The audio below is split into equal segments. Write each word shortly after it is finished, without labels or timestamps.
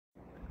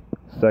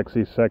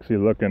sexy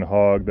looking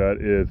hog that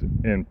is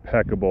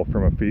impeccable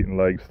from a feet and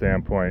leg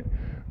standpoint.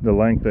 The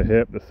length of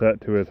hip, the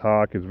set to his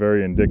hock is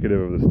very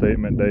indicative of the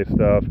statement day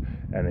stuff,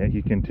 and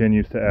he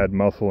continues to add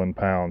muscle in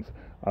pounds.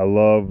 I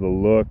love the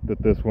look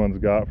that this one's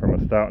got from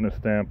a stoutness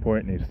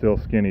standpoint, and he's still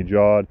skinny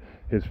jawed.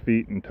 His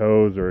feet and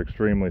toes are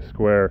extremely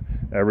square.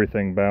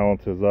 Everything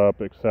balances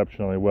up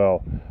exceptionally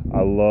well.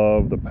 I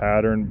love the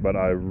pattern, but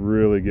I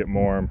really get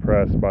more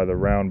impressed by the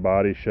round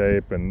body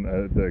shape and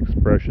the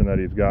expression that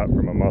he's got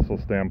from a muscle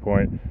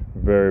standpoint.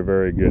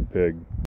 Very good pig.